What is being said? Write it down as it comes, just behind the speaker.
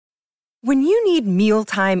When you need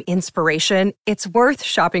mealtime inspiration, it's worth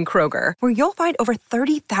shopping Kroger, where you'll find over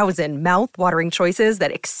 30,000 mouth-watering choices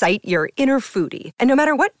that excite your inner foodie. And no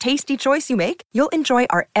matter what tasty choice you make, you'll enjoy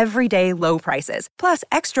our everyday low prices, plus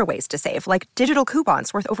extra ways to save, like digital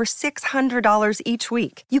coupons worth over $600 each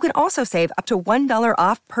week. You can also save up to $1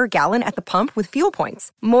 off per gallon at the pump with fuel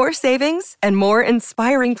points. More savings and more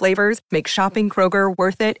inspiring flavors make shopping Kroger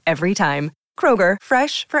worth it every time. Kroger,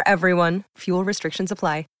 fresh for everyone. Fuel restrictions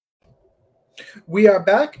apply. We are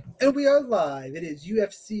back and we are live. It is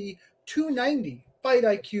UFC 290 Fight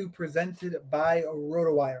IQ presented by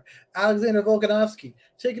RotoWire. Alexander Volkanovski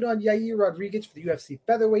taking on Yair Rodriguez for the UFC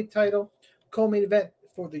featherweight title. Co-main event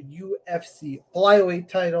for the UFC flyweight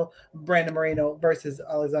title. Brandon Moreno versus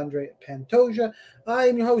Alexandre Pantoja. I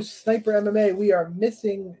am your host, Sniper MMA. We are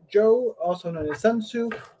missing Joe, also known as Sun Tzu,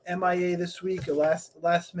 MIA this week. A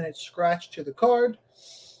last minute scratch to the card.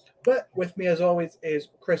 But with me, as always, is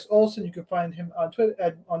Chris Olson. You can find him on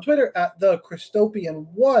Twitter at the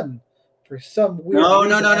Christopian1 for some weird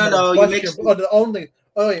reason. No. You mixed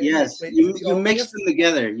yes, wait, you mixed them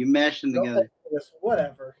together. You mashed them together.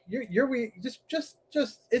 Whatever. You're just.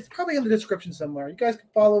 It's probably in the description somewhere. You guys can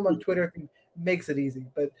follow him on Twitter if he makes it easy.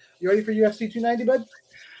 But you ready for UFC 290, bud?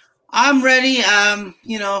 I'm ready.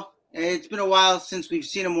 It's been a while since we've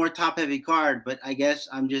seen a more top-heavy card, but I guess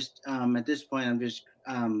I'm just at this point I'm just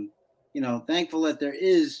thankful that there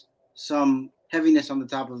is some heaviness on the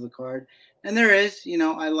top of the card. And there is,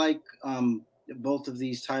 I like both of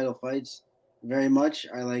these title fights very much.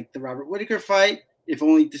 I like the Robert Whittaker fight, if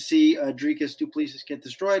only to see Dricus Du Plessis get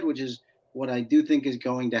destroyed, which is what I do think is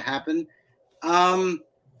going to happen.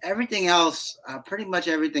 Everything else, pretty much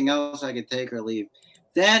everything else I could take or leave.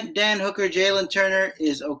 Dan Hooker, Jalen Turner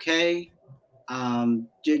is okay.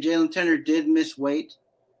 Jalen Turner did miss weight.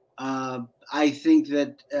 I think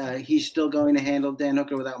that he's still going to handle Dan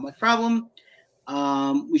Hooker without much problem.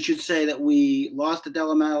 We should say that we lost the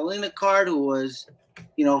Della Maddalena card, who was,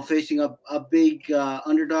 facing a big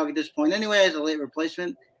underdog at this point anyway as a late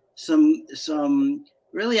replacement. Some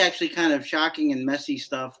really actually kind of shocking and messy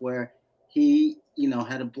stuff where he,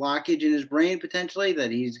 had a blockage in his brain potentially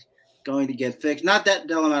that he's going to get fixed. Not that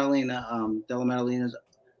Della Maddalena's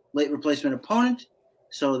late replacement opponent,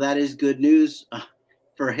 so that is good news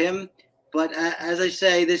for him. But as I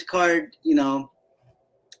say, this card, not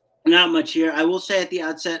much here. I will say at the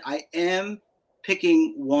outset, I am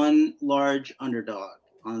picking one large underdog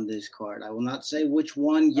on this card. I will not say which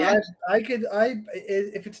one yet.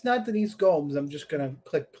 If it's not Denise Gomes, I'm just gonna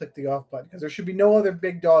click the off button because there should be no other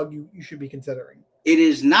big dog you should be considering. It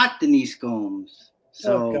is not Denise Gomes.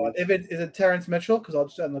 So, oh God! Is it Terrence Mitchell? Because I'll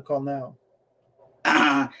just end the call now.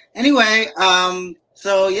 Anyway,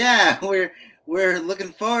 so yeah, we're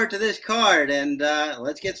looking forward to this card, and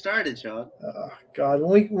let's get started, Sean. Oh God,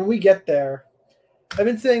 when we get there, I've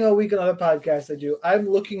been saying all week on other podcasts I do. I'm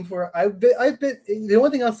looking for. I've been the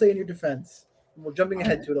only thing I'll say in your defense. We're jumping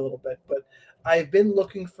ahead to it a little bit, but I've been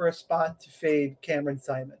looking for a spot to fade Cameron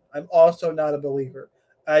Simon. I'm also not a believer.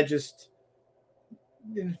 I just.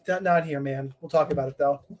 Not here, man. We'll talk about it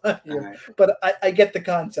though. Right. But I get the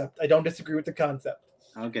concept. I don't disagree with the concept.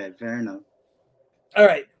 Okay, fair enough. All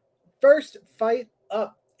right. First fight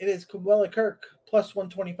up. It is Kumwela Kirk plus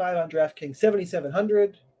 125 on DraftKings,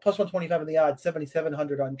 7,700 plus 125 in the odds,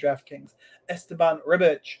 7,700 on DraftKings. Esteban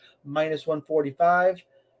Ribic minus 145.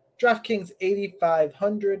 DraftKings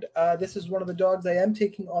 8,500. This is one of the dogs I am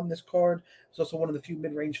taking on this card. It's also one of the few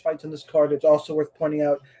mid-range fights on this card. It's also worth pointing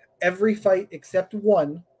out. Every fight except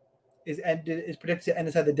one is predicted to end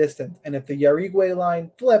inside the distance. And if the Yarigwe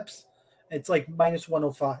line flips, it's like minus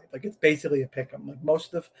 105. Like it's basically a pick 'em.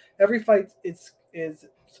 Like every fight is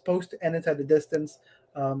supposed to end inside the distance.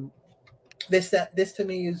 This to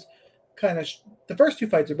me is kind of the first two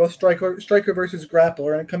fights are both striker versus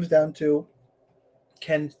grappler, and it comes down to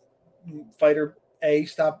can fighter A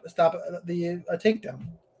stop the takedown.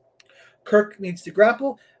 Kirk needs to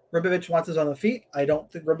grapple. Ribovic wants us on the feet. I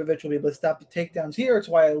don't think Ribovic will be able to stop the takedowns here. It's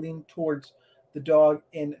why I lean towards the dog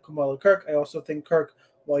in Kumwela Kirk. I also think Kirk,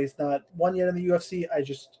 while he's not won yet in the UFC,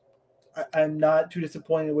 I'm not too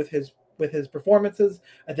disappointed with his performances.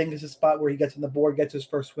 I think it's a spot where he gets on the board, gets his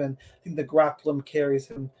first win. I think the grapplum carries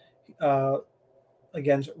him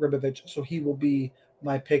against Ribovic, so he will be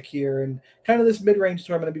my pick here. And kind of this mid-range is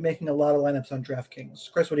where I'm going to be making a lot of lineups on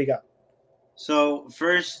DraftKings. Chris, what do you got? So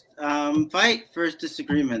first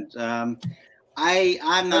disagreement. I'm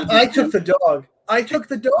not. I took the dog.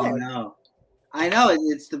 I know.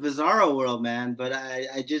 It's the bizarro world, man. But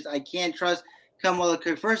I can't trust Kumwela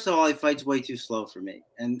Kirk. First of all, he fights way too slow for me,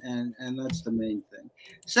 and that's the main thing.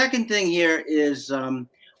 Second thing here is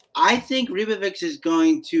I think Ribovics is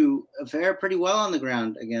going to fare pretty well on the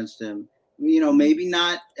ground against him. Maybe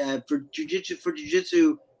not for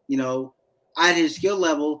jiu-jitsu, at his skill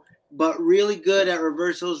level, but really good at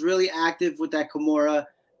reversals, really active with that Kimura,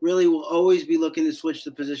 really will always be looking to switch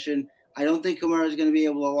the position. I don't think Kimura is going to be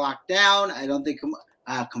able to lock down. I don't think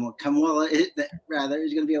Kamala is going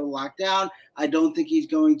to be able to lock down. I don't think he's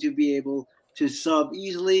going to be able to sub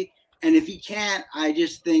easily. And if he can't, I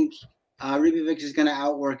just think Ribovics is going to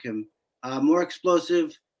outwork him. More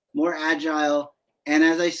explosive, more agile. And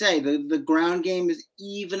as I say, the ground game is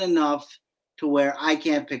even enough to where I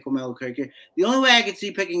can't pick Camilo Kirk here. The only way I could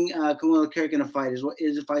see picking Camilo Kirk in a fight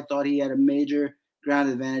is if I thought he had a major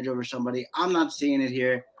ground advantage over somebody. I'm not seeing it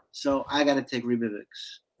here, so I got to take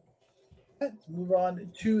Ribovics. Let's move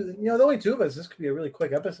on to, the only two of us. This could be a really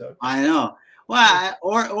quick episode. I know. Well,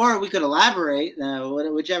 or we could elaborate,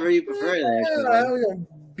 whichever you prefer. I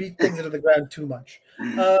don't beat things into the ground too much.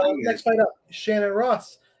 Next fight up, Shannon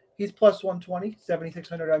Ross. He's plus 120,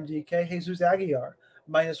 7,600 on DK. Jesus Aguiar,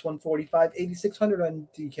 minus 145, 8,600 on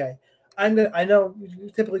DK. I know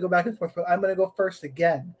you typically go back and forth, but I'm going to go first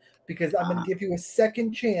again because I'm going to give you a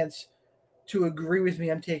second chance to agree with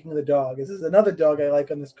me. I'm taking the dog. This is another dog I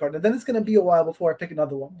like on this card. And then it's going to be a while before I pick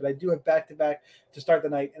another one, but I do have back-to-back to start the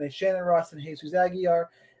night. And it's Shannon Ross and Jesus Aguiar.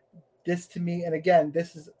 This to me, and again,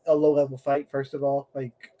 this is a low-level fight, first of all.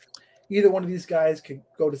 Like, either one of these guys could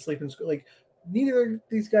go to sleep and score. Like, neither of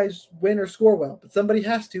these guys win or score well, but somebody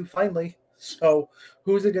has to, finally. So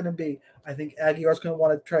who's it going to be? I think Aguiar's going to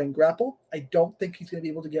want to try and grapple. I don't think he's going to be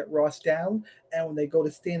able to get Ross down. And when they go to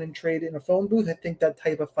stand and trade in a phone booth, I think that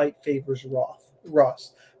type of fight favors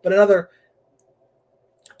Ross. But another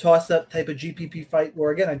toss-up type of GPP fight where,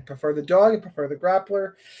 again, I prefer the dog, I prefer the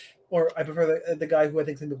grappler, or I prefer the guy who I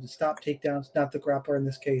think is going to be able to stop takedowns, not the grappler in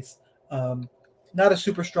this case. Not a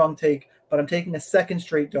super strong take, but I'm taking a second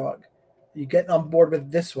straight dog. Are you getting on board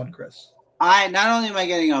with this one, Chris? Not only am I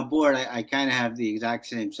getting on board, I kind of have the exact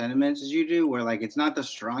same sentiments as you do, where like it's not the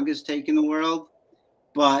strongest take in the world,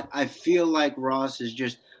 but I feel like Ross is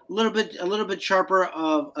just a little bit sharper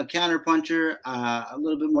of a counter puncher, a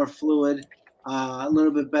little bit more fluid, a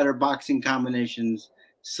little bit better boxing combinations.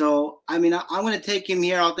 So I mean, I'm going to take him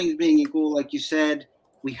here. All things being equal, like you said,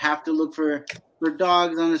 we have to look for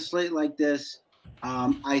dogs on a slate like this.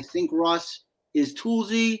 I think Ross is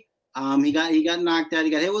toolsy. He got knocked out. He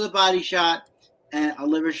got hit with a body shot and a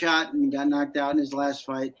liver shot, and he got knocked out in his last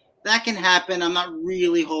fight. That can happen. I'm not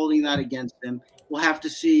really holding that against him. We'll have to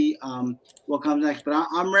see what comes next. But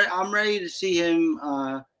I'm ready to see him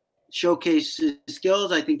showcase his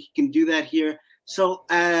skills. I think he can do that here. So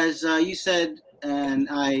as you said, and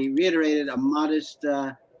I reiterated, a modest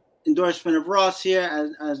endorsement of Ross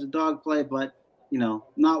here as a dog play, but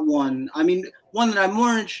not one. I mean, one that I'm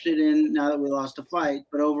more interested in now that we lost a fight,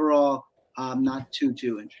 but overall, I'm not too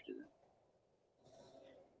interested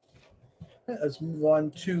in. Let's move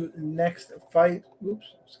on to the next fight. Oops,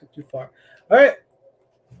 let's get too far. All right.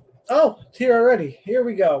 Oh, it's here already. Here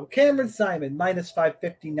we go. Cameron Simon, minus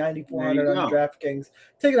 550, 9,400 on DraftKings.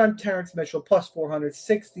 Take it on Terrence Mitchell, plus 400,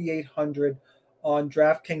 6,800 on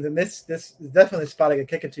DraftKings. And this is definitely a spot I could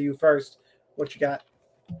kick it to you first. What you got?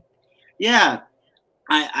 Yeah.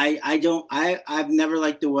 I've never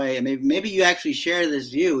liked the way, and maybe you actually share this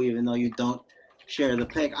view, even though you don't share the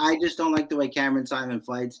pick. I just don't like the way Cameron Simon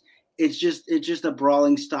fights. It's just a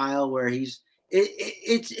brawling style where it's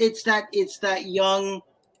that young,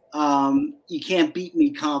 you can't beat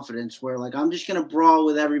me confidence where like, I'm just going to brawl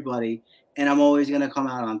with everybody and I'm always going to come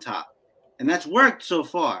out on top. And that's worked so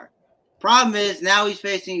far. Problem is now he's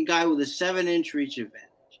facing a guy with a 7-inch reach advantage.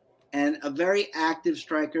 And a very active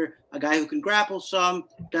striker, a guy who can grapple some,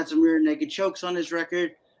 got some rear naked chokes on his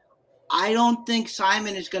record. I don't think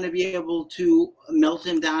Simon is going to be able to melt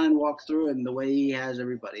him down and walk through him the way he has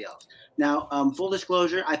everybody else. Now, full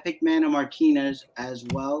disclosure, I picked Mana Martinez as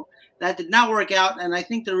well. That did not work out, and I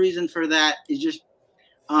think the reason for that is just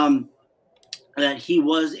that he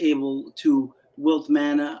was able to wilt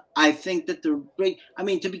Mana. I think that to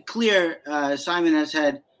be clear, Simon has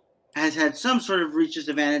had some sort of reach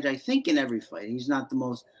disadvantage, I think, in every fight. He's not the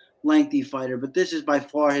most lengthy fighter, but this is by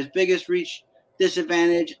far his biggest reach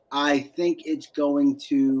disadvantage. I think it's going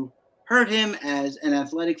to hurt him as an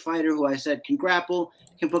athletic fighter who I said can grapple,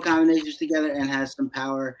 can put combinations together, and has some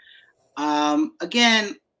power.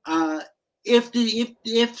 Again,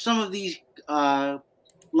 if some of these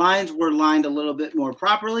lines were lined a little bit more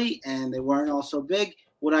properly and they weren't all so big,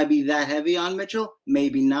 would I be that heavy on Mitchell?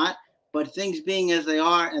 Maybe not. But things being as they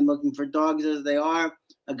are and looking for dogs as they are,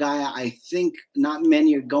 a guy I think not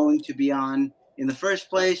many are going to be on in the first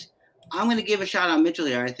place, I'm going to give a shot on Mitchell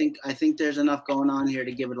here. I think there's enough going on here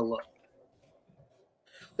to give it a look.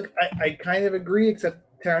 Look, I kind of agree,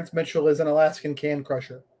 except Terrence Mitchell is an Alaskan can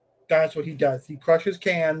crusher. That's what he does. He crushes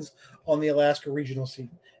cans on the Alaska regional scene.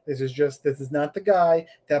 This is not the guy.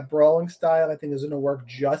 That brawling style, I think, is going to work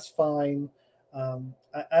just fine. I'm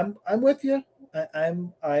with you.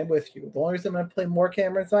 I'm with you. The only reason I'm going to play more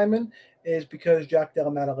Cameron Simon is because Jack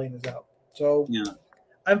Della Maddalena is out. So Yeah.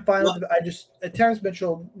 I'm fine with it. Terrence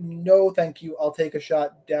Mitchell, no thank you. I'll take a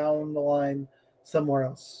shot down the line somewhere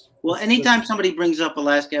else. Well, anytime somebody brings up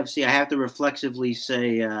Alaska FC, I have to reflexively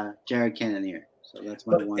say Jared Cannonier. So that's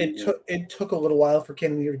my one. It took a little while for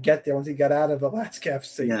Cannonier to get there once he got out of Alaska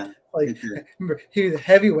FC. Yeah, remember, he was a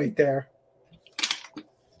heavyweight there.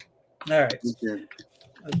 All right.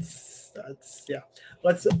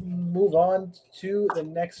 Let's move on to the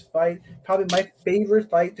next fight. Probably my favorite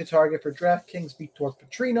fight to target for DraftKings: Vitor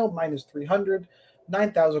Petrino minus 300,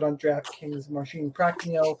 9,000 on DraftKings. Marcin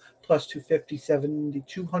Prachnio plus 250,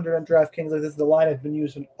 7,200 on DraftKings. This is the line I've been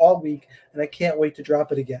using all week, and I can't wait to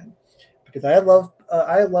drop it again because I love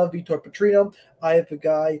Vitor Petrino. I have a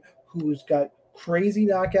guy who's got crazy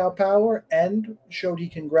knockout power and showed he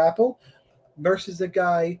can grapple, versus a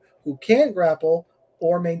guy who can't grapple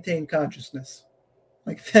or maintain consciousness.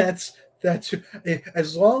 Like that's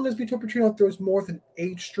as long as Vitor Petrino throws more than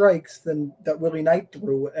 8 strikes than that Willie Knight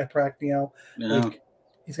threw at Prachnio. Like,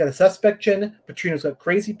 he's got a suspect chin. Petrino's got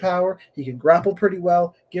crazy power. He can grapple pretty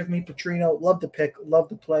well. Give me Petrino. Love the pick. Love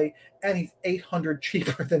the play. And he's 800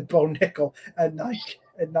 cheaper than Bo Nickel at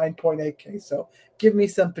 9.8K. So give me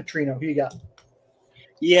some Petrino. Who you got?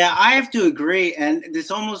 Yeah, I have to agree. And this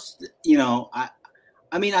almost,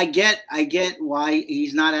 I mean, I get why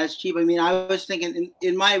he's not as cheap. I mean, I was thinking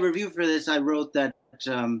in my review for this, I wrote that,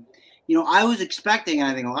 I was expecting,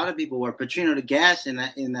 and I think a lot of people were, Petrino to gas in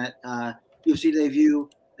that UFC debut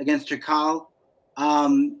against Chakal,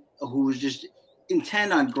 who was just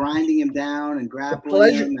intent on grinding him down and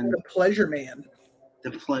grappling him. And the pleasure man.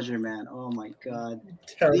 The pleasure man. Oh my God,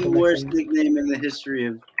 Terrible the worst nickname in the history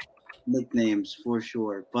of nicknames for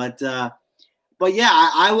sure. But yeah,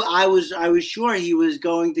 I was sure he was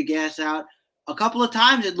going to gas out. A couple of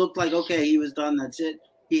times it looked like, okay, he was done. That's it.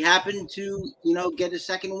 He happened to, get a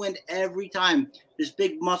second wind every time. This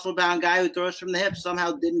big muscle-bound guy who throws from the hip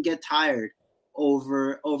somehow didn't get tired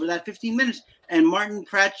over that 15 minutes. And Martin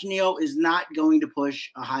Prachnio is not going to push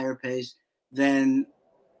a higher pace than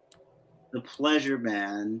the pleasure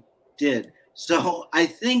man did. So I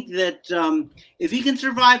think that if he can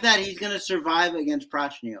survive that, he's going to survive against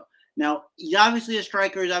Prachnio. Now, he's obviously a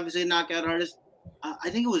striker. He's obviously a knockout artist. I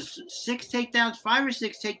think it was 5 or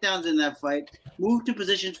 6 takedowns in that fight. Moved to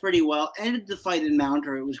positions pretty well. Ended the fight in mount,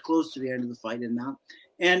 or it was close to the end of the fight in mount.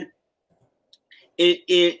 And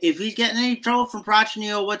if he's getting any trouble from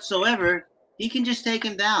Prachnio whatsoever, he can just take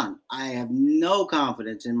him down. I have no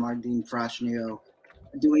confidence in Martin Prachnio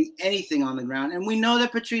doing anything on the ground. And we know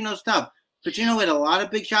that Petrino's tough. Petrino had a lot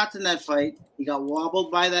of big shots in that fight. He got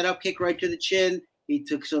wobbled by that up kick right to the chin. He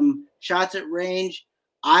took some shots at range.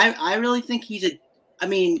 I really think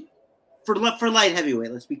for light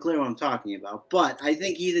heavyweight, let's be clear what I'm talking about. But I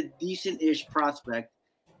think he's a decent-ish prospect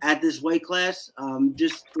at this weight class,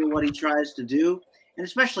 just for what he tries to do. And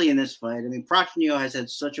especially in this fight. I mean, Prachnio has had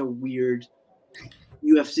such a weird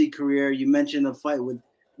UFC career. You mentioned the fight with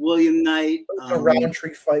William Knight. The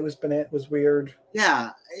Roundtree fight was weird.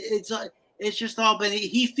 Yeah, it's just all been.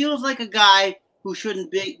 He feels like a guy who shouldn't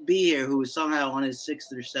be here, who is somehow on his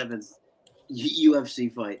 6th or 7th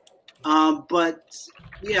UFC fight. But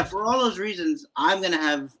yeah, for all those reasons, I'm going to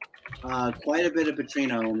have quite a bit of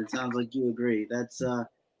Petrino, and it sounds like you agree. That's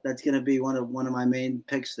going to be one of my main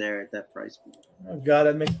picks there at that price point. Oh God,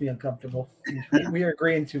 that makes me uncomfortable. we are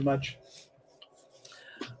agreeing too much.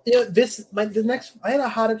 I had a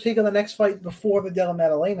hot take on the next fight before the Della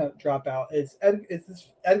Maddalena dropout. It's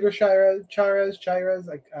Edgar Chairez.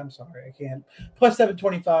 I'm sorry, I can't. Plus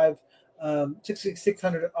 725,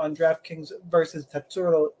 6,600 on DraftKings versus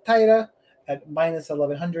Tatsuro Taira at minus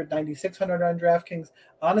 1,100, 9,600 on DraftKings.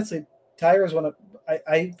 Honestly, Taira is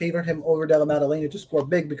I favored him over Della Maddalena to score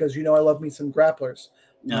big because I love me some grapplers.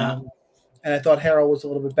 Yeah. And I thought Harrell was a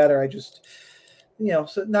little bit better. I just.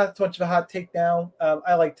 So not so much of a hot take now.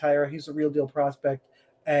 I like Taira. He's a real deal prospect.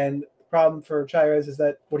 And the problem for Chairez is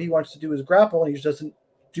that what he wants to do is grapple, and he just doesn't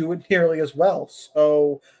do it nearly as well.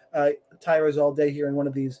 So Taira's all day here in one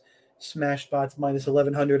of these smash spots, minus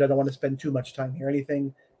 1,100. I don't want to spend too much time here.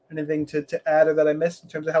 Anything to add or that I missed in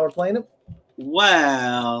terms of how we're playing him?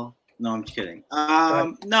 Well, no, I'm just kidding.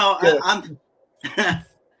 No,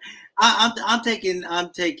 I'm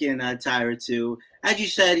taking Taira too. As you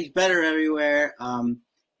said, he's better everywhere.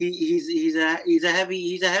 he's a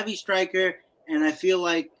heavy striker, and I feel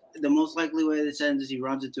like the most likely way this ends is he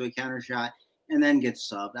runs into a counter shot and then gets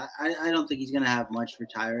subbed. I don't think he's gonna have much for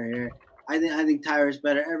Tyra here. I think Tyra is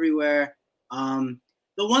better everywhere.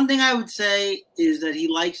 The one thing I would say is that he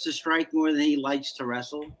likes to strike more than he likes to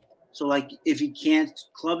wrestle. So like if he can't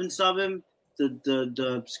club and sub him,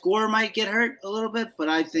 the score might get hurt a little bit. But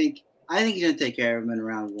I think he's gonna take care of him in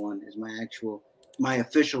round one. Is my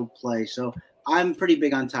official play. So I'm pretty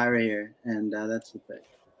big on Tyra here, and that's the pick.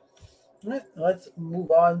 All right, let's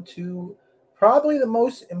move on to probably the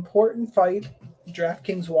most important fight,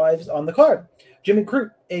 DraftKings wives on the card. Jimmy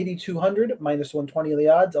Crute, 8,200, minus 120 of the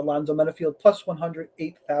odds. Alonzo Menafield, plus 100,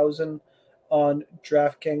 8,000 on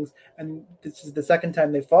DraftKings. And this is the second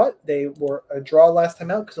time they fought. They were a draw last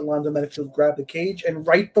time out because Alonzo Menafield grabbed the cage and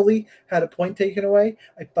rightfully had a point taken away.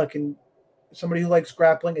 Somebody who likes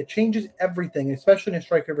grappling, it changes everything, especially in a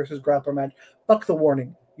striker versus grappler match. Fuck the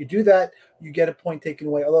warning. You do that, you get a point taken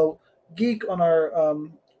away. Although Geek on our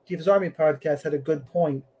DFS Army podcast had a good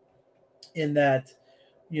point in that,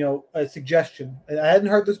 a suggestion. And I hadn't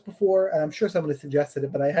heard this before, and I'm sure someone had suggested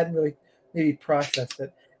it, but I hadn't really maybe processed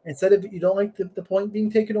it. Instead of, you don't like the point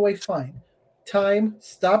being taken away, fine. Time,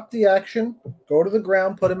 stop the action, go to the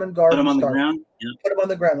ground, put him in guard. Put him on the ground. Yep. Put him on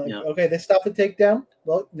the ground. Like, okay, they stopped the takedown.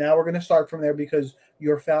 Well, now we're going to start from there because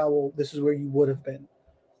you're foul. This is where you would have been.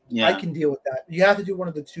 Yeah. I can deal with that. You have to do one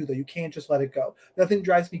of the two, though. You can't just let it go. Nothing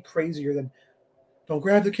drives me crazier than don't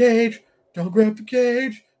grab the cage, don't grab the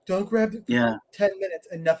cage, don't grab the 10 minutes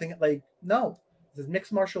and nothing. Like, no. This is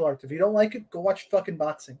mixed martial arts. If you don't like it, go watch fucking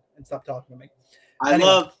boxing and stop talking to me. I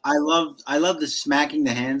love the smacking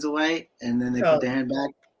the hands away, and then they put their hand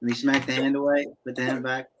back, and they smack the hand away, put the hand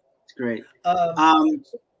back. It's great.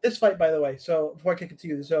 This fight, by the way, so before I kick it to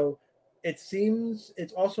you, so it seems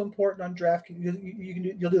it's also important on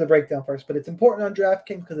DraftKings. You'll do the breakdown first, but it's important on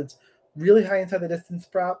DraftKings because it's really high inside the distance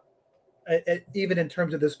prop. Even in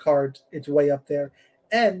terms of this card, it's way up there.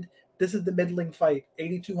 And this is the middling fight,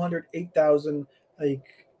 8,200, 8,000.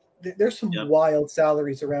 Like, there's some wild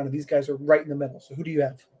salaries around, and these guys are right in the middle. So who do you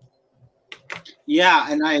have? Yeah,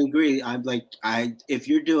 and I agree. If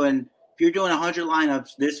you're doing 100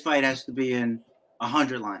 lineups, this fight has to be in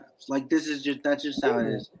 100 lineups. Like that's just how it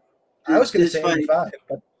is. I was going to say 85,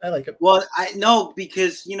 but I like it. Well, I know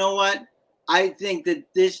because you know what? I think that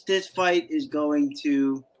this fight is going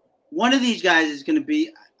to one of these guys is going to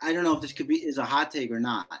be. I don't know if this is a hot take or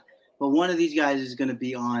not, but one of these guys is going to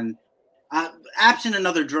be on. Absent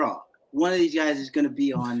another draw, one of these guys is going to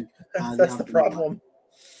be on. That's the problem.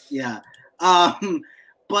 Yeah.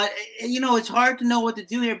 But it's hard to know what to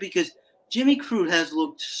do here because Jimmy Crute has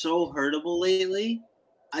looked so hurtable lately.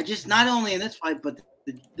 Not only in this fight, but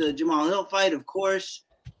the Jamal Hill fight, of course.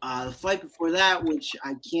 The fight before that, which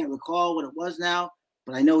I can't recall what it was now,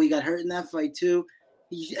 but I know he got hurt in that fight too.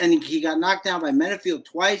 He got knocked down by Menafield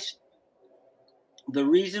twice. The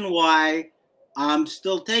reason why I'm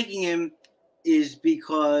still taking him is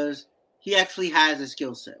because he actually has a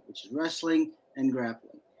skill set, which is wrestling and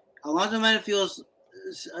grappling. Alonzo Menafield's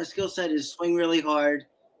skill set is swing really hard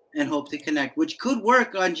and hope to connect, which could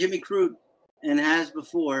work on Jimmy Crute and has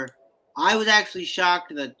before. I was actually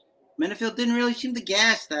shocked that Menafield didn't really seem to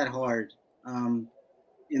gas that hard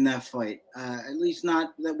in that fight, at least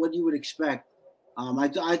not that what you would expect.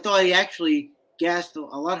 I thought he actually gassed a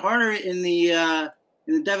lot harder in the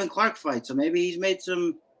Devin Clark fight, so maybe he's made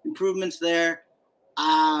some improvements there.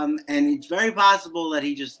 And it's very possible that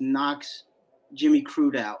he just knocks Jimmy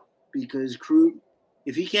Crute out because Crute,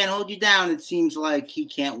 if he can't hold you down, it seems like he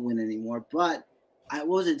can't win anymore. But how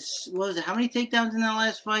many takedowns in that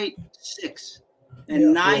last fight? 6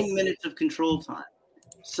 and 9 minutes of control time.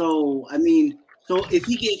 So if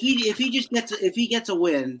he gets a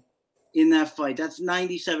win in that fight, that's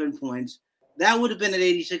 97 points. That would have been at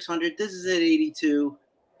 8,600. This is at 82.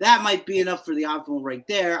 That might be enough for the optimal right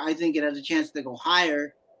there. I think it has a chance to go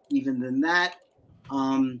higher even than that.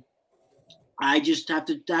 I just have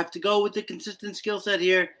to go with the consistent skill set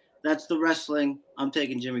here. That's the wrestling. I'm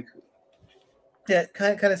taking Jimmy Crute. Yeah,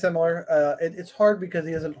 kind of similar. It's hard because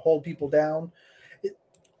he doesn't hold people down.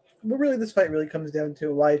 But really, this fight really comes down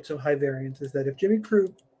to why it's so high variance is that if Jimmy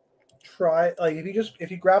Crute if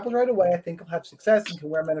he grapples right away, I think he'll have success and can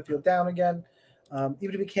wear Menafield down again.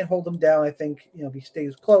 Even if he can't hold him down, I think if he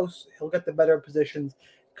stays close, he'll get the better positions,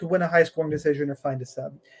 could win a high-scoring decision or find a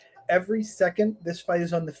sub. Every second this fight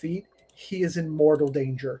is on the feet, he is in mortal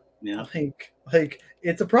danger. Yeah, like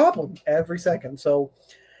it's a problem every second. So,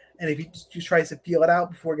 and if he just tries to feel it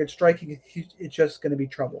out before it gets striking, it's just going to be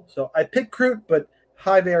trouble. So I picked Crute, but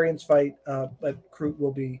high variance fight. But Crute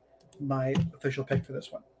will be my official pick for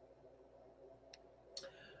this one.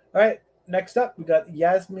 All right, next up, we got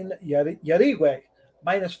Yasmin Yarigwe,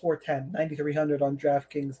 minus 410, 9,300 on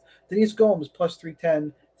DraftKings. Denise Gomes, plus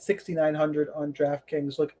 310, 6,900 on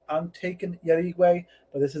DraftKings. Look, I'm taking Yarigwe,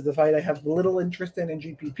 but this is the fight I have little interest in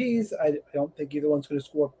GPPs. I don't think either one's going to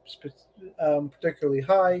score particularly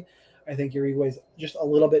high. I think Yarigwe is just a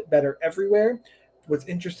little bit better everywhere. What's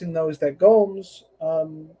interesting, though, is that Gomes,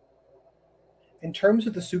 in terms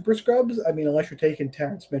of the super scrubs, I mean, unless you're taking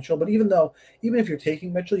Terrence Mitchell, but even if you're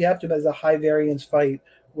taking Mitchell, you have to as a high variance fight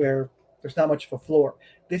where there's not much of a floor.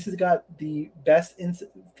 This has got the best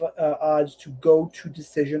odds to go to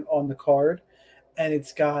decision on the card, and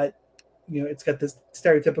it's got this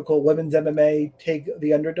stereotypical women's MMA take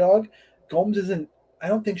the underdog. Gomes isn't. I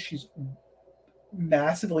don't think she's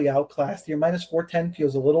massively outclassed here. Minus 410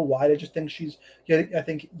 feels a little wide. I just think I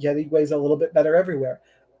think Yarigwe is a little bit better everywhere.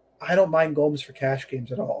 I don't mind Gomes for cash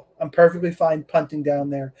games at all. I'm perfectly fine punting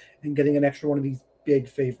down there and getting an extra one of these big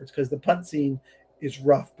favorites because the punt scene is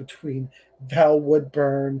rough between Val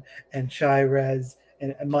Woodburn and Chirez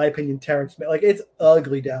and, in my opinion, Terrence. Like, it's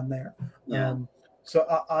ugly down there. Yeah. So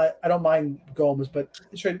I don't mind Gomes, but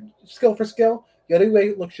skill for skill,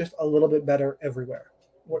 Yarigwe looks just a little bit better everywhere.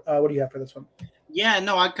 What do you have for this one? Yeah,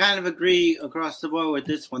 no, I kind of agree across the board with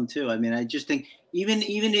this one too. I mean, I just think even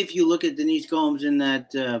if you look at Denise Gomes in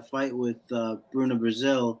that fight with Bruna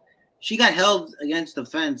Brazil, she got held against the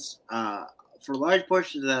fence for large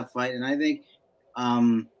portions of that fight, and I think,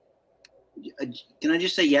 can I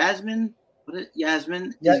just say Yasmin? What is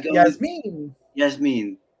Yasmin? Yasmin.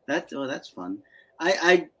 Yasmin. That's fun.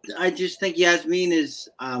 I just think Yasmin is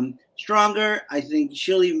stronger. I think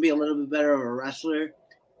she'll even be a little bit better of a wrestler.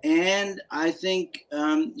 And I think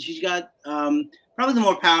she's got probably the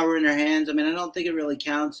more power in her hands. I mean, I don't think it really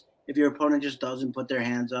counts if your opponent just doesn't put their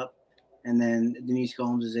hands up and then Denise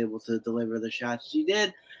Gomes is able to deliver the shots she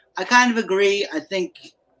did. I kind of agree. I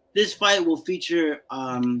think this fight will feature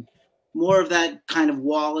more of that kind of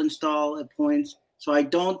wall install at points. So I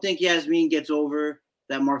don't think Yasmin gets over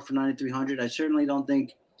that mark for 9,300. I certainly don't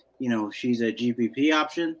think, she's a GPP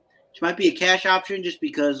option. She might be a cash option just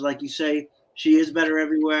because, like you say, she is better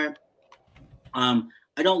everywhere. I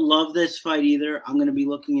don't love this fight either. I'm going to be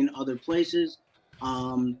looking in other places.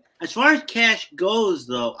 As far as cash goes,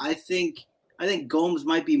 though, I think Gomes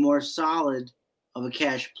might be more solid of a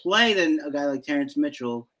cash play than a guy like Terrence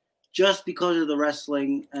Mitchell, just because of the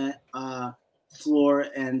wrestling floor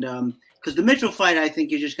and because the Mitchell fight, I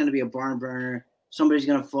think, is just going to be a barn burner. Somebody's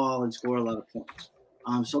going to fall and score a lot of points.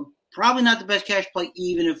 So probably not the best cash play,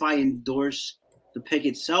 even if I endorse the pick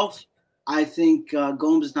itself. I think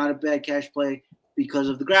Gomes is not a bad cash play because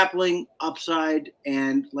of the grappling upside.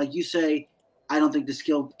 And like you say, I don't think the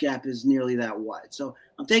skill gap is nearly that wide. So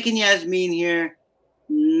I'm taking Yasmin here.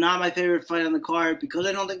 Not my favorite fight on the card because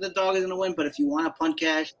I don't think the dog is going to win. But if you want to punt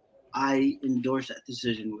cash, I endorse that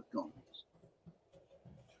decision with Gomes.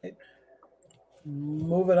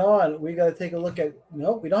 Moving on, we got to take a look at.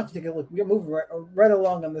 No, we don't have to take a look. We're moving right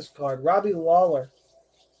along on this card. Robbie Lawler.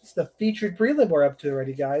 It's the featured prelim we're up to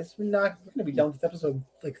already, guys. We're going to be done with this episode in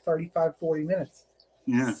like 35, 40 minutes.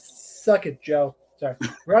 Yeah. Suck it, Joe. Sorry.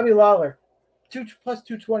 Robbie Lawler, plus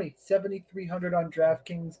 220, 7,300 on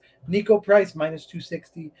DraftKings. Nico Price, minus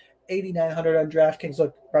 260, 8,900 on DraftKings.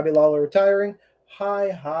 Look, Robbie Lawler retiring.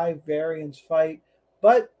 High variance fight.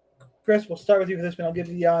 But, Chris, we'll start with you for this one. I'll give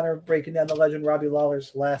you the honor of breaking down the legend Robbie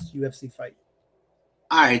Lawler's last UFC fight.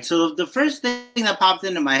 All right, so the first thing that popped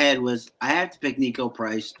into my head was I have to pick Nico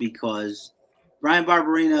Price because Brian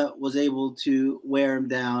Barberena was able to wear him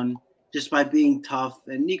down just by being tough.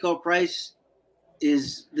 And Nico Price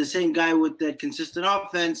is the same guy with that consistent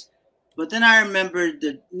offense. But then I remembered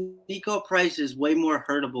that Nico Price is way more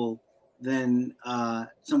hurtable than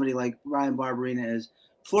somebody like Brian Barberena is.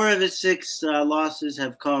 4 of his 6 losses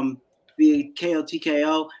have come via KO,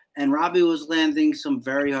 TKO. And Robbie was landing some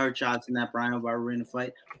very hard shots in that Brian Barberena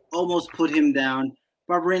fight. Almost put him down.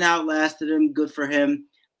 Barberena outlasted him. Good for him.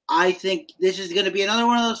 I think this is going to be another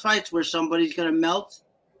one of those fights where somebody's going to melt.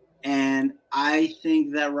 And I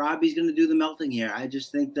think that Robbie's going to do the melting here. I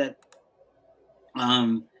just think that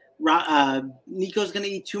Nico's going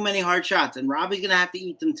to eat too many hard shots. And Robbie's going to have to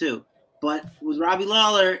eat them too. But with Robbie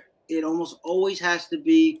Lawler, it almost always has to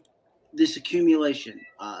be this accumulation,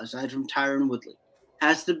 aside from Tyron Woodley.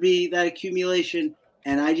 Has to be that accumulation,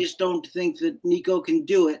 and I just don't think that Nico can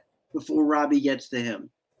do it before Robbie gets to him,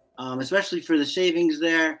 especially for the savings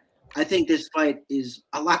there. I think this fight is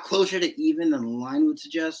a lot closer to even than the line would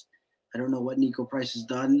suggest. I don't know what Nico Price has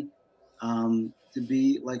done to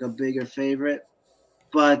be like a bigger favorite,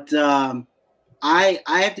 but I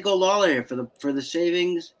have to go Lawler here for the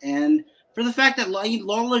savings and for the fact that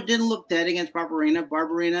Lawler didn't look dead against Barberena.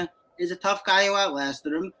 Barberena is a tough guy who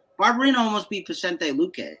outlasted him. Barberena almost beat Vicente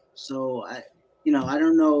Luque. So, I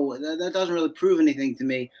don't know. That doesn't really prove anything to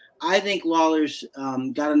me. I think Lawler's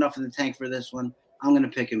got enough in the tank for this one. I'm going to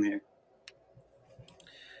pick him here.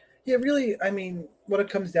 Yeah, really, I mean, what it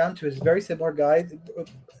comes down to is very similar guy.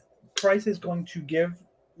 Price is going to give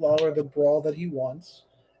Lawler the brawl that he wants.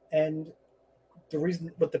 And the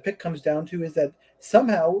reason what the pick comes down to is that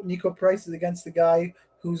somehow Nico Price is against the guy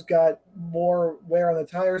who's got more wear on the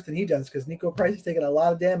tires than he does, because Nico Price has taken a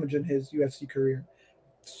lot of damage in his UFC career.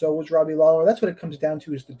 So was Robbie Lawler. That's what it comes down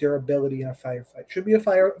to, is the durability in a firefight. Should be a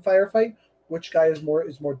firefight. Which guy is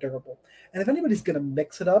more durable? And if anybody's going to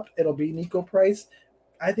mix it up, it'll be Nico Price.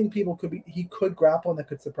 I think he could grapple, and that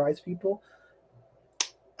could surprise people.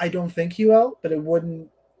 I don't think he will, but it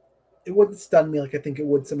wouldn't stun me like I think it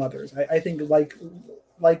would some others. I think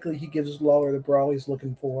likely he gives Lawler the brawl he's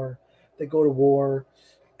looking for. They go to war,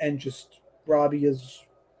 and just Robbie is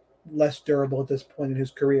less durable at this point in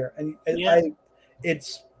his career. And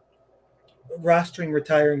it's rostering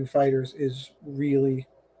retiring fighters is really,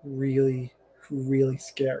 really, really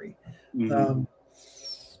scary. Mm-hmm.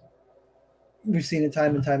 We've seen it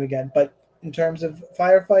time and time again. But in terms of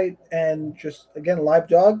firefight and just, again, live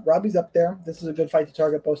dog, Robbie's up there. This is a good fight to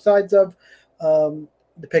target both sides of. The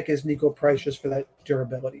pick is Nico Price just for that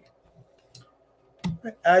durability.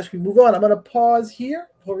 Right, as we move on, I'm going to pause here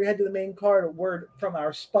before we head to the main card. A word from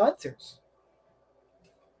our sponsors.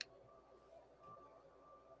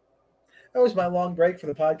 That was my long break for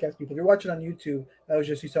the podcast, people. If you're watching on YouTube, that was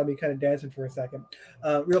just you saw me kind of dancing for a second.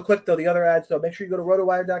 Real quick, though, the other ads, though, make sure you go to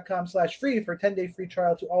rotowire.com/free for a 10-day free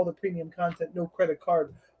trial to all the premium content. No credit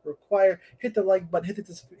card required. Hit the like button,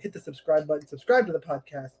 hit the subscribe button. Subscribe to the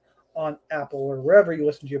podcast on Apple or wherever you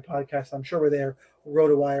listen to your podcast. I'm sure we're there.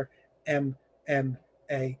 RotoWire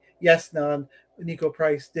MMA. Yes, Nico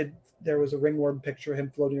Price there was a ringworm picture of him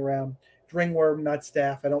floating around. Ringworm, not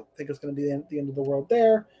staph. I don't think it's going to be the end of the world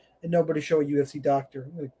there. And nobody show a UFC doctor.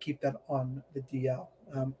 I'm going to keep that on the DL.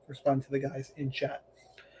 Respond to the guys in chat.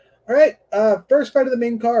 All right. First fight of the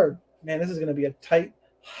main card. Man, this is going to be a tight,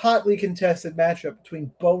 hotly contested matchup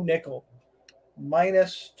between Bo Nickel,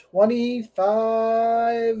 minus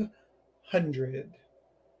 2,500,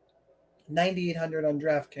 9,800 on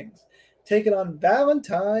DraftKings, taking on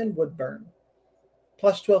Valentine Woodburn,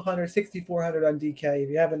 plus 1,200, 6,400 on DK.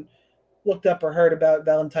 If you haven't looked up or heard about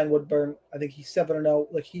Valentine Woodburn, I think he's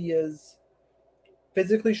 7-0. Like, he is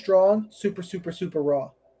physically strong, super, super, super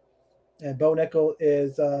raw. And Bo Nickel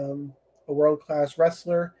is a world-class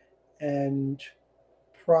wrestler and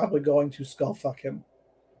probably going to skull fuck him.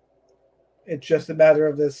 It's just a matter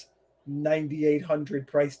of this 9,800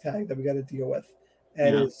 price tag that we got to deal with.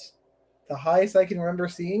 And it's the highest I can remember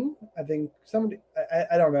seeing. I think somebody,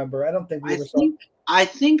 I don't remember. I don't think we ever saw. I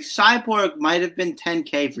think Cyborg might have been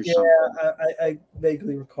 10K for something. Yeah, I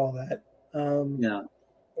vaguely recall that. Yeah.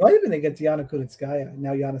 It might have been against Yana Kunitskaya.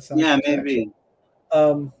 Now Yana Santos. Yeah, maybe.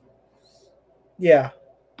 Yeah.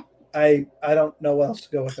 I don't know what else to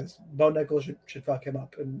go with this. Bo Nickel should fuck him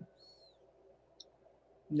up. And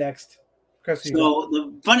next. Chris, so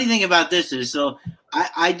the funny thing about this is,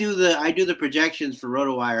 I do the projections for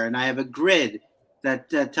RotoWire, and I have a grid that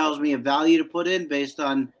tells me a value to put in based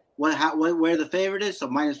on where the favorite is. So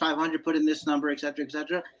minus 500, put in this number, et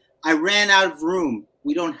cetera. I ran out of room.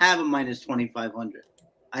 We don't have a minus 2,500.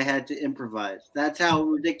 I had to improvise. That's how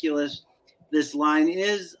ridiculous this line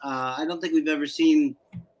is. I don't think we've ever seen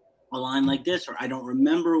a line like this, or I don't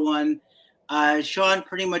remember one. Sean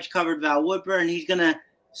pretty much covered Val Woodburn. He's going to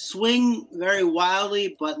swing very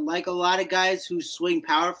wildly, but like a lot of guys who swing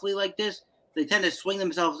powerfully like this, they tend to swing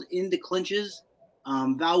themselves into clinches.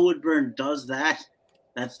 Val Woodburn does that.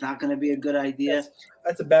 That's not going to be a good idea.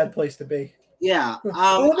 That's a bad place to be. Yeah.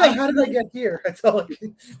 How did I get here? That's all.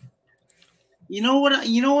 You know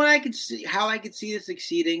what I could see, how I could see this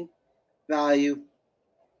exceeding value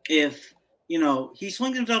if, he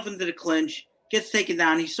swings himself into the clinch, gets taken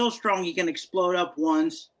down. He's so strong he can explode up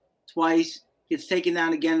once, twice, gets taken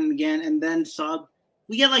down again and again, and then sub.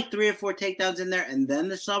 We get like 3 or 4 takedowns in there, and then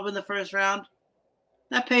the sub in the first round.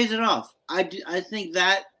 That pays it off. I think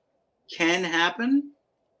that can happen.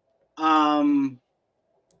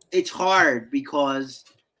 It's hard because,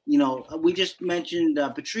 we just mentioned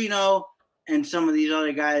Petrino and some of these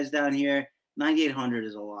other guys down here. 9,800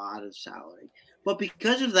 is a lot of salary. But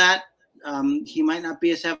because of that, he might not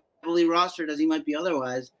be as heavily rostered as he might be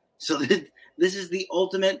otherwise. So this is the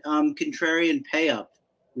ultimate contrarian pay-up.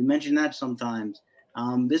 We mention that sometimes.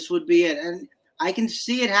 This would be it. And I can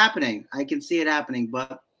see it happening.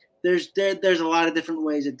 But there's a lot of different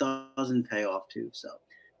ways it doesn't pay off too. So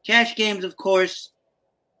Cash games, of course.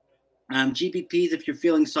 GPPs if you're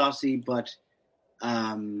feeling saucy, but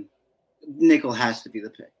nickel has to be the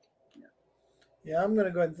pick. Yeah, I'm gonna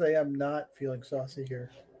go ahead and say I'm not feeling saucy here.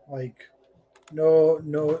 Like,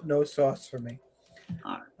 no sauce for me.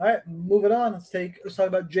 All right, moving on. Let's talk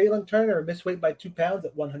about Jalen Turner, missed weight by 2 pounds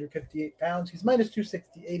at 158 pounds. He's minus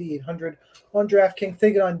 260, 8,800 on DraftKings.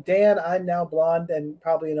 Taking on Dan, I'm now blonde and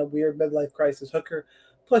probably in a weird midlife crisis. Hooker,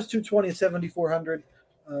 plus 220 at 7,400.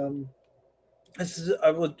 This is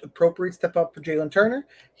an appropriate step up for Jalen Turner.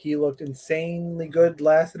 He looked insanely good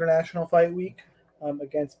last international fight week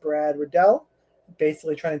against Brad Riddell,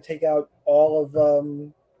 basically trying to take out all of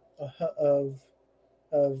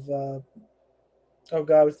oh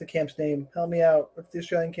God, what's the camp's name? Help me out. What's the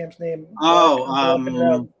Australian camp's name?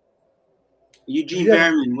 Eugene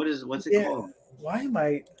Behrman. What's it called? Why am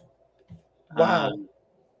I? Wow,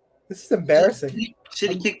 this is embarrassing.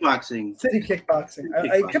 City kickboxing. City kickboxing.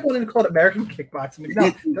 I kept wanting to call it American kickboxing.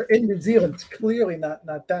 But no, they're in New Zealand. It's clearly not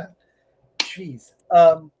that. Jeez.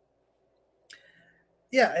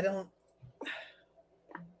 Yeah, I don't.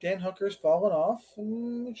 Dan Hooker's fallen off,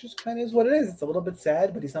 and it just kind of is what it is. It's a little bit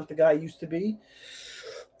sad, but he's not the guy he used to be.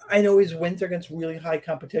 I know his wins are against really high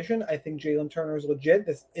competition. I think Jalen Turner is legit.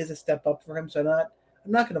 This is a step up for him, so I'm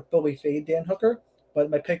not going to fully fade Dan Hooker, but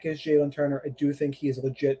my pick is Jalen Turner. I do think he is a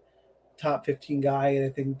legit top 15 guy, and I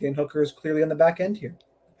think Dan Hooker is clearly on the back end here.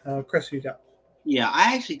 Chris, who you got? Yeah,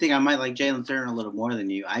 I actually think I might like Jalen Turner a little more than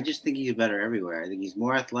you. I just think he's better everywhere. I think he's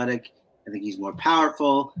more athletic. I think he's more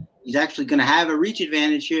powerful. He's actually going to have a reach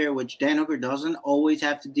advantage here, which Dan Hooker doesn't always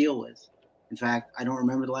have to deal with. In fact, I don't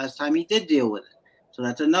remember the last time he did deal with it. So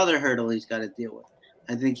that's another hurdle he's got to deal with.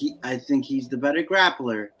 I think he's the better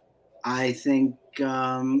grappler. I think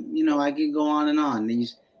I can go on and on.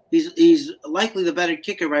 He's likely the better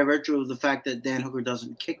kicker by virtue of the fact that Dan Hooker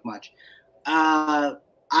doesn't kick much. I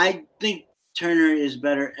think Turner is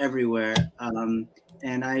better everywhere,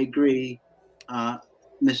 and I agree,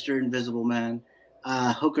 Mr. Invisible Man.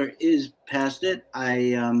 Hooker is past it.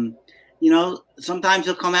 Sometimes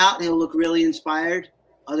he'll come out, he'll look really inspired.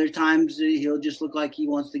 Other times he'll just look like he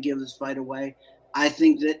wants to give this fight away. I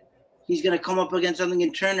think that he's going to come up against something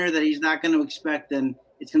in Turner that he's not going to expect, and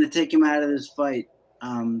it's going to take him out of this fight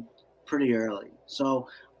pretty early. So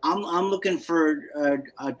I'm looking for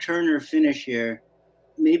a Turner finish here,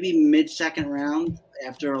 maybe mid-second round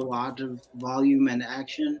after a lot of volume and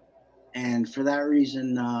action. And for that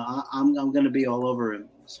reason, I'm going to be all over him.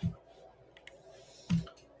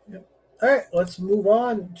 Yep. All right, let's move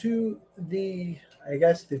on to the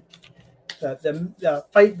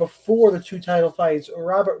fight before the two title fights.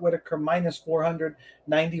 Robert Whittaker minus 400,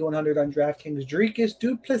 9,100 on DraftKings. Dricus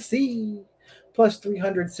du Plessis plus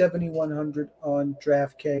 300, 7,100 on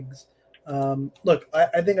DraftKings. Look,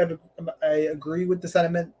 I think I agree with the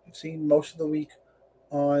sentiment I've seen most of the week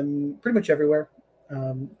on pretty much everywhere.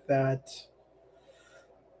 That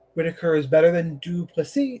Whittaker is better than du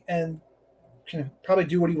Plessis and can probably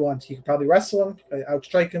do what he wants. He could probably wrestle him,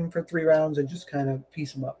 outstrike him for 3 rounds, and just kind of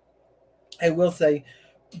piece him up. I will say,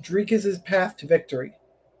 Dricus' path to victory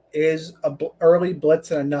is an early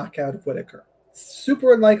blitz and a knockout of Whittaker.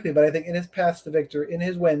 Super unlikely, but I think in his path to victory, in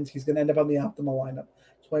his wins, he's going to end up on the optimal lineup.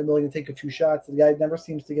 That's why I'm willing to take a few shots. The guy never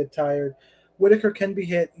seems to get tired. Whittaker can be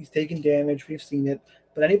hit. He's taken damage. We've seen it.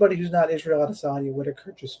 But anybody who's not Israel Adesanya,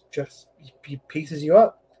 Whittaker just he pieces you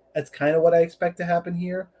up. That's kind of what I expect to happen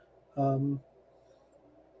here.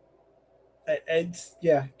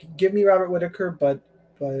 Give me Robert Whittaker, but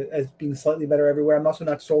as being slightly better everywhere. I'm also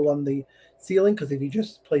not sold on the ceiling because if he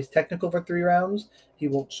just plays technical for 3 rounds, he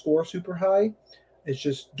won't score super high. It's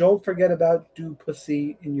just don't forget about du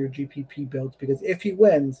Plessis in your GPP builds because if he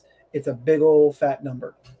wins, it's a big old fat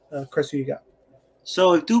number. Chris, who you got?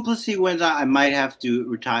 So if du Plessis wins, I might have to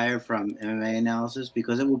retire from MMA analysis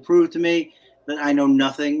because it will prove to me that I know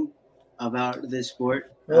nothing about this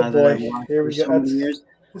sport. Oh boy, here we go. So many years.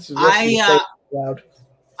 This is loud.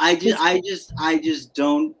 I just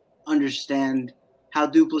don't understand how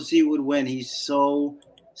du Plessis would win. He's so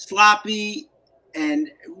sloppy,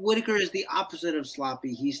 and Whittaker is the opposite of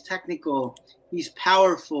sloppy. He's technical. He's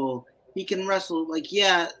powerful. He can wrestle.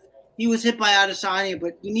 He was hit by Adesanya,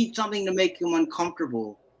 but you need something to make him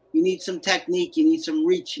uncomfortable. You need some technique. You need some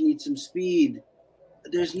reach. You need some speed.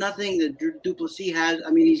 There's nothing that du Plessis has.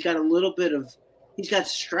 I mean, he's got he's got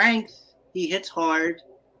strength. He hits hard.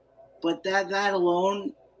 But that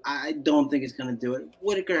alone, I don't think it's going to do it.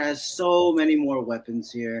 Whittaker has so many more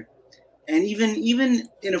weapons here. And even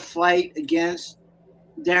in a fight against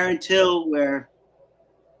Darren Till, where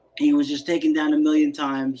he was just taken down a million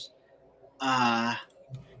times, Darren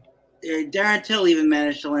Till even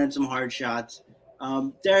managed to land some hard shots.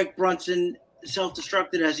 Derek Brunson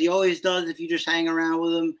self-destructed as he always does if you just hang around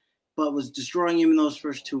with him, but was destroying him in those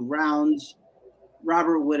first 2 rounds.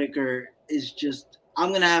 Robert Whittaker is just –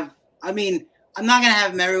 I'm not going to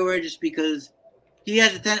have him everywhere just because he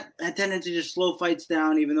has a tendency to slow fights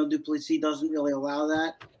down, even though Duplessis doesn't really allow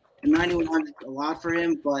that. And 9,100 is a lot for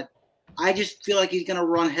him, but I just feel like he's going to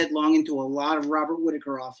run headlong into a lot of Robert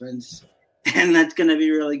Whittaker offense, and that's going to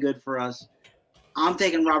be really good for us. I'm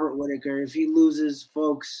taking Robert Whittaker. If he loses,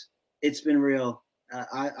 folks, it's been real.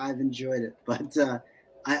 I've enjoyed it, but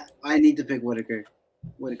I need to pick Whittaker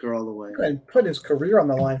all the way. And put his career on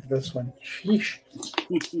the line for this one. Sheesh.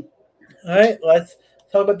 All right, let's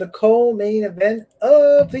talk about the co-main event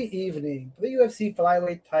of the evening. For the UFC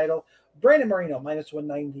flyweight title, Brandon Moreno, minus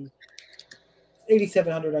 190.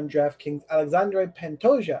 8,700 on DraftKings. Alexandre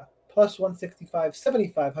Pantoja, plus 165.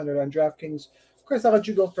 7,500 on DraftKings. Chris, I'll let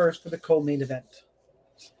you go first for the co-main event.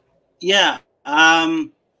 Yeah. Well,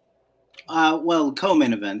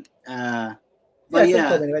 co-main event. I said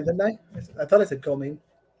co-main event, didn't I? I thought I said co-main.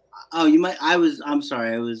 Oh, you might. I'm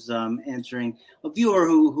sorry. I was answering a viewer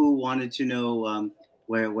who wanted to know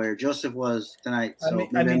where Joseph was tonight. So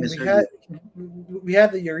we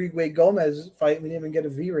had the Uruguay Gomez fight. We didn't even get a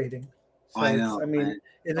V rating. So I know.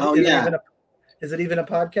 Is it even a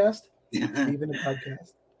podcast? Even a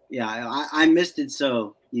podcast. Yeah, I missed it.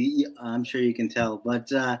 So I'm sure you can tell. But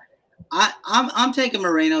I'm taking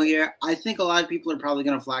Moreno here. I think a lot of people are probably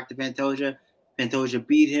going to flock to Pantoja. Pantoja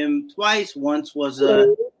beat him twice. Once was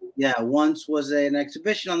an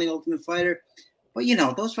exhibition on the Ultimate Fighter. But,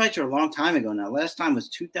 those fights are a long time ago now. Last time was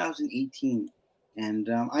 2018. And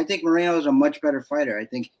I think Moreno is a much better fighter. I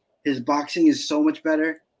think his boxing is so much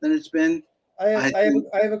better than it's been. I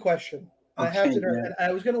have a question. Okay,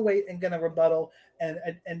 I was going to wait and get a rebuttal, and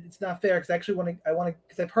it's not fair because I actually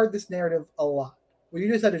because I've heard this narrative a lot. What you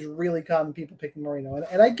just said is really common, people picking Moreno,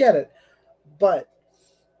 and I get it, but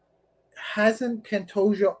hasn't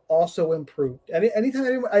Pantoja also improved?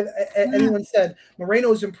 Anytime anyone said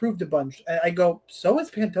Moreno's improved a bunch, I go, so is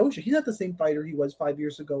Pantoja. He's not the same fighter he was 5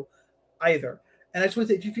 years ago either. And I just want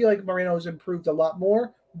to say, if you feel like Moreno's improved a lot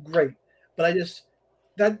more, great. But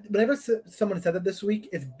whenever someone said that this week,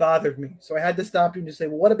 it's bothered me. So I had to stop you and just say,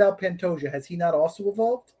 well, what about Pantoja? Has he not also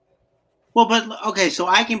evolved? Well, but okay, so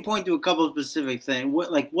I can point to a couple of specific things.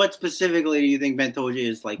 What specifically do you think Pantoja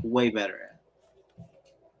is way better at?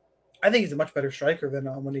 I think he's a much better striker than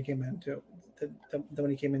when he came into the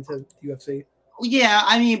UFC. Yeah,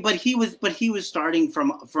 but he was starting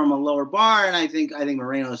from a lower bar, and I think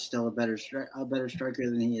Moreno is still a better striker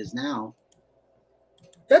than he is now.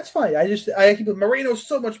 That's fine. I keep Moreno's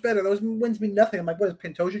so much better. Those wins mean nothing. I'm like, what,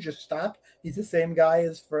 does Pantoja just stop? He's the same guy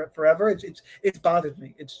as forever. It's bothered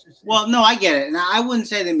me. No, I get it, and I wouldn't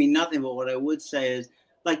say they mean nothing. But what I would say is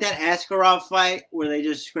that Askarov fight where they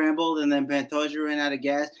just scrambled and then Pantoja ran out of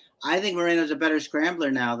gas. I think Moreno's a better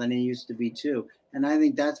scrambler now than he used to be too, and I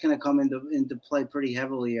think that's going to come into play pretty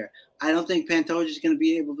heavily here. I don't think Pantoja's going to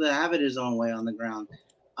be able to have it his own way on the ground.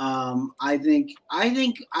 I think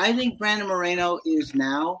Brandon Moreno is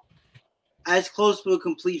now as close to a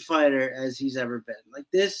complete fighter as he's ever been.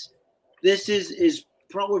 This is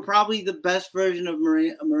probably the best version of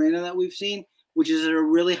Moreno that we've seen, which is at a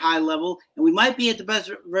really high level, and we might be at the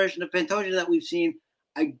best version of Pantoja that we've seen.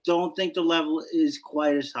 I don't think the level is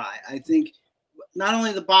quite as high. I think not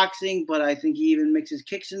only the boxing, but I think he even mixes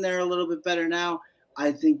kicks in there a little bit better now.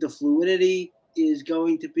 I think the fluidity is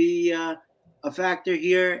going to be a factor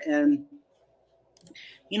here, and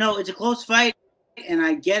it's a close fight, and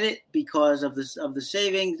I get it because of the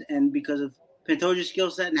savings and because of Pantoja's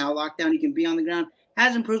skill set and how locked down he can be on the ground.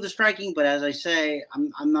 Has improved the striking, but as I say,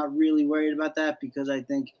 I'm not really worried about that because I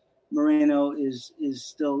think Moreno is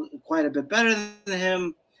still quite a bit better than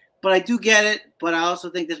him. But I do get it. But I also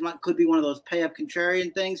think this could be one of those pay-up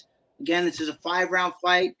contrarian things. Again, this is a 5-round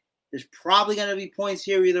fight. There's probably going to be points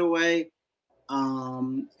here either way.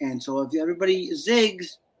 And so if everybody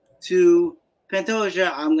zigs to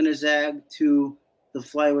Pantoja, I'm going to zag to the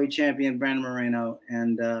flyweight champion, Brandon Moreno.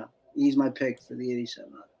 And he's my pick for the 87.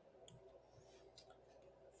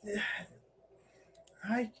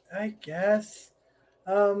 I guess.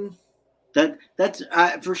 That's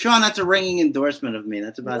for Sean. That's a ringing endorsement of me.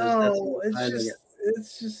 That's about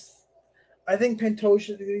it's just. I think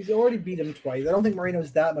Pantoja. He's already beat him twice. I don't think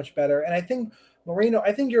Moreno's that much better. And I think Moreno.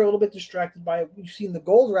 I think you're a little bit distracted by you've seen the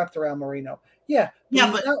gold wrapped around Moreno.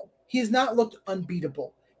 But he's not looked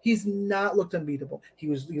unbeatable. He's not looked unbeatable.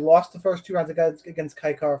 He lost the first 2 rounds against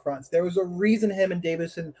Kai Kara-France. There was a reason him and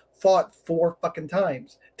Davison fought 4 fucking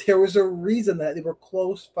times. There was a reason that they were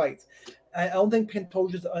close fights. I don't think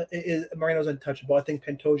Pantoja's is Moreno's untouchable. I think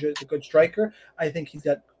Pantoja is a good striker. I think he's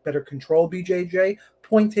got better control. BJJ.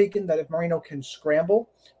 Point taken that if Moreno can scramble,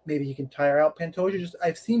 maybe he can tire out Pantoja. Just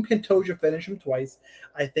I've seen Pantoja finish him twice.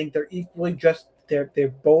 I think they're equally just they're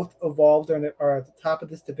both evolved and are at the top of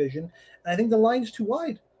this division. And I think the line's too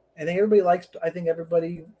wide. I think everybody likes. I think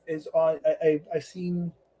everybody is on. I've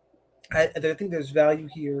seen. I think there's value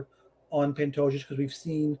here on Pantoja because we've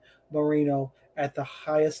seen Moreno at the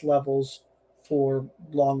highest levels for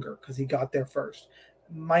longer because he got there first.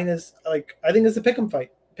 Minus, like, I think it's a pick'em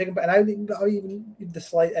fight. And I think I'll even give the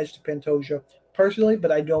slight edge to Pantoja personally,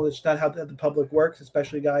 but I know it's not how the public works,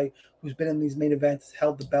 especially a guy who's been in these main events,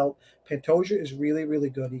 held the belt. Pantoja is really, really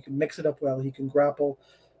good. He can mix it up well. He can grapple.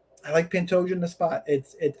 I like Pantoja in the spot.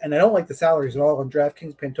 And I don't like the salaries at all on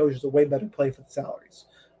DraftKings. Pantoja is a way better play for the salaries.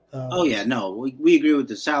 Oh yeah, no, we agree with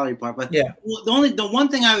the salary part, but yeah, the one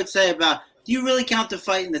thing I would say about, do you really count the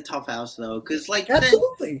fight in the tough house though? Because like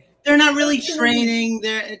absolutely, they're not really training.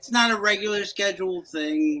 It's not a regular scheduled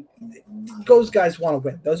thing. Those guys want to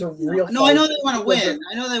win. Those are real. No, I know they want to win.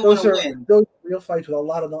 I know they want to win. Those are real fights with a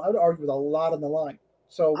lot of. I would argue with a lot on the line.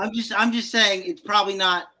 So I'm just saying it's probably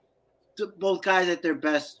not both guys at their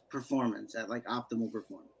best performance, at like optimal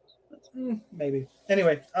performance. Maybe.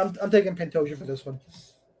 Anyway, I'm taking Pantoja for this one.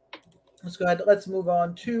 Let's go ahead. Let's move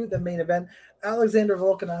on to the main event. Alexander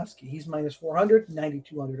Volkanovski. He's minus 400,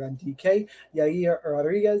 9,200 on DK. Yair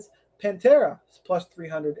Rodriguez. Pantera is plus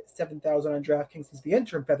 300, 7,000 on DraftKings. He's the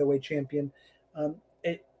interim featherweight champion.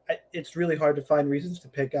 It's really hard to find reasons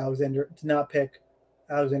to not pick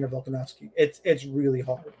Alexander Volkanovski. It's really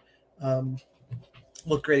hard.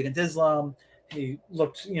 Looked great against Islam. He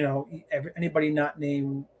looked, anybody not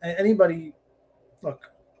named anybody. Look.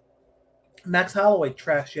 Max Holloway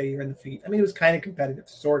trashed Yair in the feet. I mean, it was kind of competitive,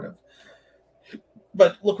 sort of.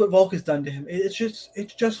 But look what Volk has done to him. It's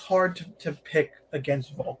just hard to pick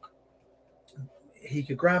against Volk. He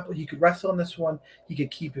could grapple. He could wrestle on this one. He could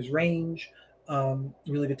keep his range.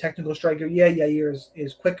 Really good technical striker. Yeah, Yair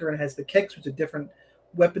is quicker and has the kicks, which is a different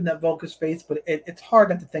weapon that Volk has faced. But it's hard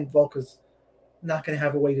not to think Volk is not going to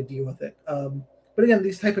have a way to deal with it. But again,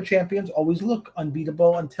 these type of champions always look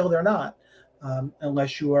unbeatable until they're not.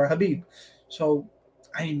 Unless you are Habib. So,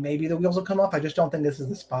 I mean, maybe the wheels will come off. I just don't think this is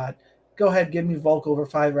the spot. Go ahead, give me Volk over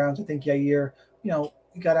 5 rounds. I think Yair, he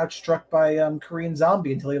got outstruck by Korean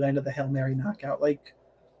Zombie until he landed the Hail Mary knockout. Like,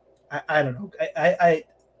 I don't know. I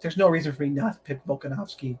there's no reason for me not to pick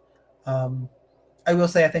Volkanovski. I will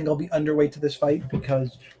say I think I'll be underweight to this fight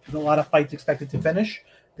because there's a lot of fights expected to finish.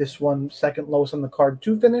 This one second lowest on the card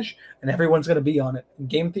to finish, and everyone's going to be on it.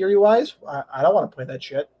 Game theory wise, I don't want to play that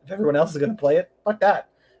shit. If everyone else is going to play it, fuck that.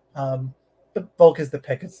 But Volk is the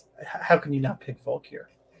pick. How can you not pick Volk here?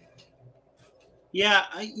 Yeah,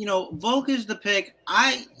 Volk is the pick.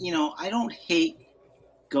 I don't hate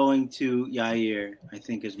going to Yair, I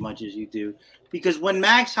think, as much as you do. Because when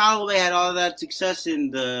Max Holloway had all of that success in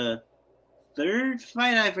the third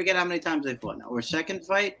fight, I forget how many times they fought now, or second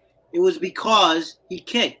fight, it was because he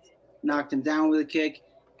knocked him down with a kick.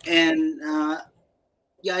 And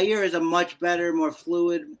Yair is a much better, more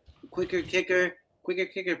fluid, quicker kicker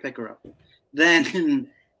picker-up than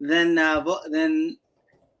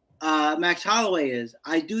Max Holloway is.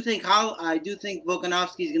 I do think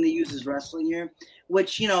Volkanovski is going to use his wrestling here,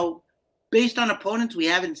 which, based on opponents, we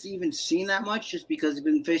haven't even seen that much just because he's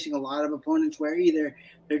been facing a lot of opponents where either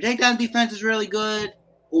their takedown defense is really good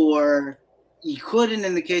or he couldn't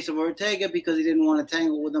in the case of Ortega because he didn't want to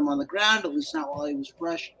tangle with him on the ground, at least not while he was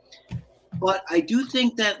fresh. But I do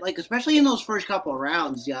think that, especially in those first couple of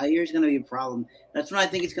rounds, Yair is going to be a problem. That's when I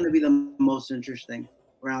think it's going to be the most interesting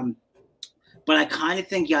round. But I kind of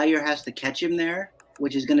think Yair has to catch him there,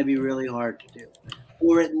 which is going to be really hard to do.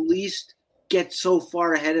 Or at least get so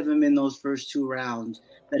far ahead of him in those first 2 rounds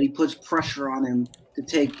that he puts pressure on him to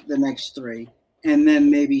take the next 3. And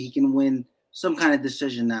then maybe he can win some kind of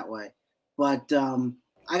decision that way. But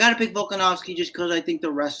I got to pick Volkanovski just because I think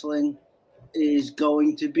the wrestling is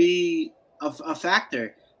going to be a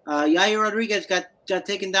factor. Yair Rodriguez got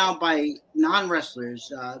taken down by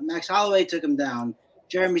non-wrestlers. Max Holloway took him down.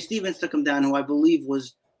 Jeremy Stevens took him down, who I believe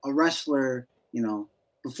was a wrestler,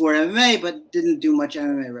 before MMA, but didn't do much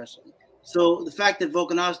MMA wrestling. So the fact that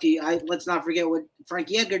Volkanovski, let's not forget what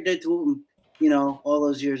Frankie Edgar did to him, all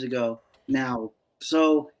those years ago now.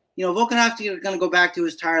 So, Volkanovski is going to go back to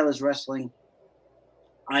his tireless wrestling.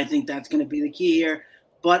 I think that's going to be the key here.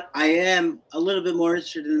 But I am a little bit more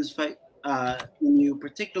interested in this fight than you,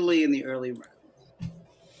 particularly in the early rounds.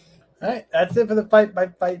 All right, that's it for the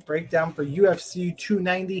fight-by-fight breakdown for UFC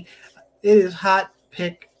 290. It is hot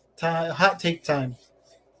take time.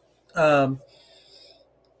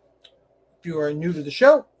 If you are new to the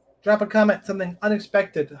show, drop a comment, something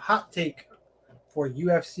unexpected, hot take for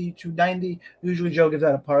UFC 290. Usually Joe gives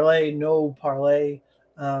out a parlay, no parlay.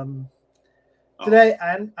 Today,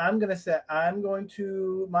 I'm going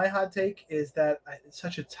to my hot take is that it's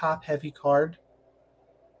such a top-heavy card.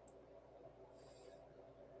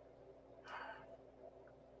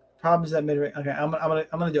 Problem is that mid-range. Okay, I'm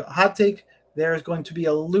gonna do a hot take. There is going to be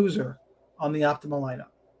a loser on the optimal lineup.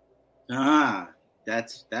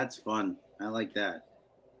 That's fun. I like that.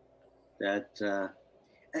 I'm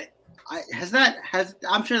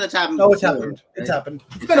sure that's happened. No, it's happened. It's happened.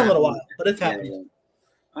 It's been a little while, but it's happened. Yeah.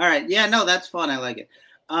 All right. Yeah, no, that's fun. I like it.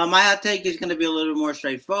 My hot take is going to be a little more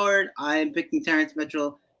straightforward. I am picking Terrence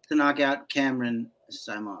Mitchell to knock out Cameron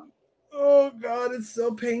Simon. Oh God, it's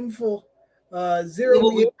so painful. It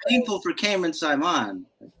will be painful for Cameron Simon.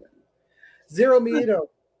 Zero Miedo,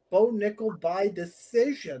 Bo Nickel by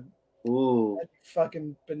decision. Ooh, that's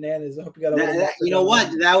fucking bananas. I hope you got that. You know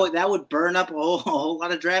what? That would burn up a whole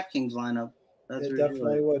lot of DraftKings lineup. That's it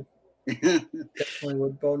definitely would. Definitely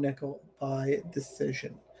would. Bo Nickel by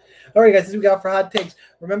decision. All right, guys, this is what we got for hot takes.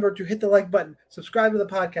 Remember to hit the like button, subscribe to the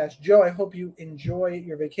podcast. Joe, I hope you enjoy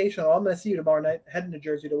your vacation. I'm going to see you tomorrow night, heading to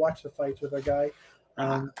Jersey to watch the fights with our guy.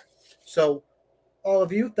 So all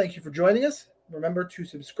of you, thank you for joining us. Remember to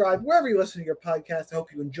subscribe wherever you listen to your podcast. I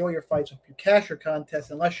hope you enjoy your fights. I hope you cash your contests,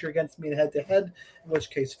 unless you're against me in head-to-head, in which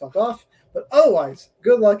case, fuck off. But otherwise,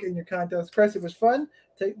 good luck in your contest. Chris, it was fun.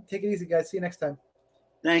 Take it easy, guys. See you next time.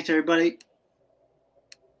 Thanks, everybody.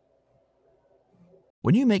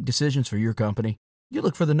 When you make decisions for your company, you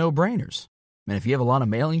look for the no-brainers. And if you have a lot of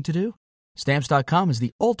mailing to do, Stamps.com is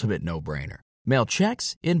the ultimate no-brainer. Mail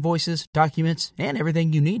checks, invoices, documents, and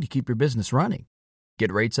everything you need to keep your business running.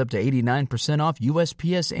 Get rates up to 89% off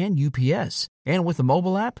USPS and UPS. And with the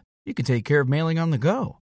mobile app, you can take care of mailing on the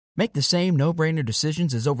go. Make the same no-brainer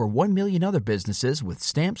decisions as over 1 million other businesses with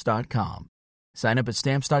Stamps.com. Sign up at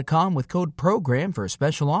Stamps.com with code PROGRAM for a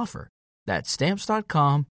special offer. That's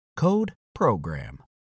Stamps.com, code PROGRAM.